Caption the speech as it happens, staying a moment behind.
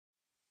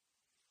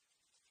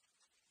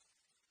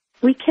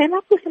We came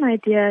up with an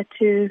idea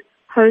to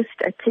host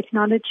a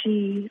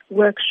technology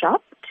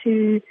workshop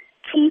to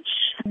teach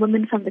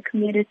women from the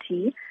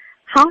community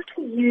how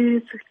to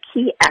use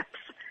key apps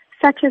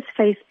such as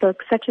Facebook,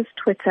 such as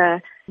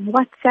Twitter,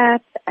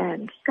 WhatsApp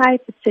and Skype,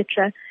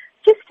 etc.,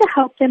 just to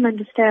help them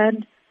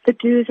understand the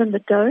do's and the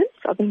don'ts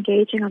of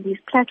engaging on these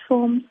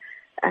platforms,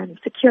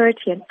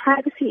 security and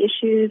privacy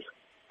issues,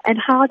 and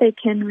how they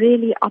can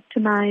really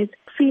optimize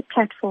free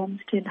platforms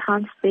to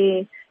enhance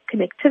their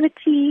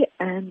connectivity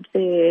and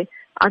their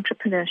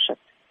entrepreneurship.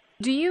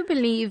 Do you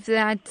believe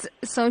that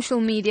social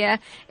media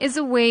is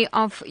a way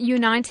of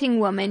uniting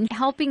women,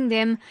 helping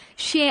them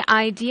share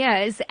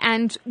ideas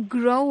and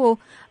grow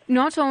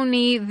not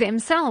only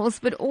themselves,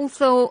 but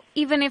also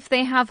even if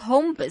they have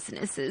home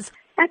businesses?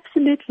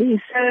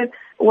 Absolutely. So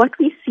what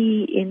we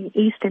see in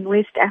East and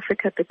West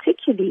Africa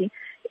particularly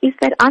is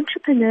that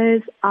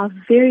entrepreneurs are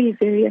very,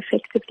 very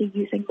effectively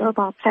using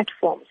mobile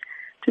platforms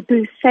to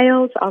boost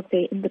sales of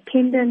their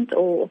independent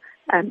or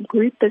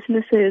group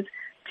businesses,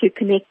 to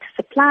connect to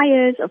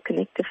suppliers or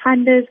connect to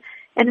funders,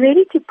 and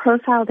really to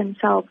profile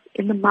themselves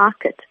in the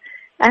market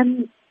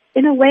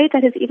in a way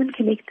that has even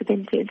connected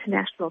them to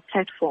international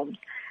platforms.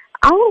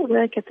 Our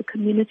work at the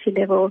community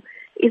level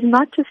is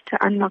not just to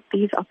unlock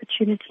these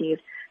opportunities,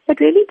 but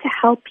really to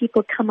help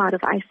people come out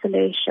of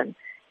isolation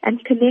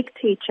and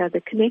connect to each other,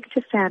 connect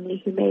to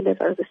family who may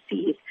live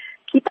overseas,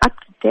 keep up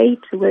to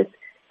date with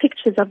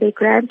pictures of their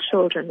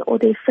grandchildren or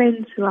their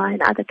friends who are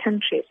in other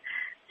countries.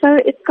 So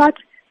it's got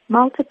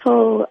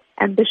multiple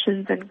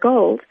ambitions and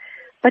goals,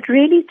 but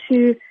really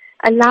to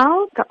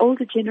allow the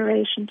older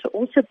generation to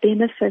also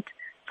benefit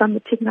from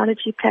the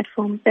technology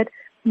platforms that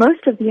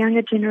most of the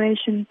younger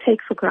generation take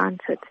for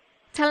granted.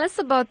 Tell us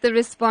about the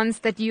response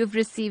that you've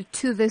received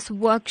to this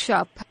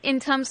workshop in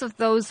terms of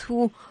those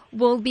who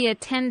will be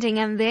attending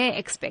and their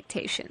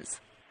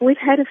expectations. We've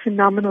had a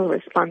phenomenal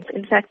response.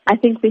 In fact, I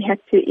think we had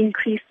to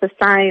increase the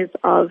size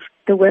of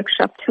the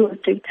workshop 2 or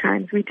 3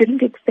 times. We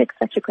didn't expect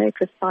such a great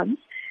response.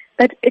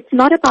 But it's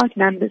not about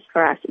numbers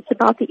for us. It's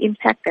about the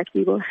impact that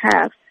we will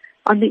have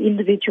on the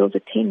individuals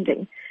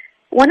attending.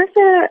 One of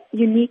the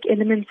unique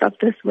elements of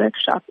this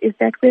workshop is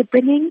that we're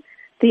bringing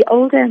the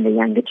older and the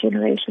younger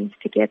generations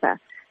together.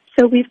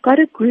 So we've got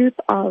a group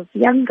of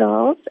young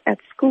girls at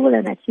school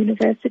and at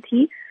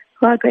university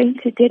who are going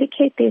to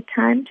dedicate their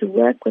time to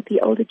work with the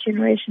older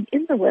generation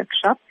in the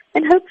workshop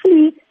and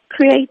hopefully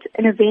create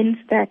an event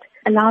that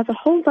allows a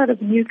whole lot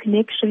of new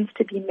connections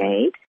to be made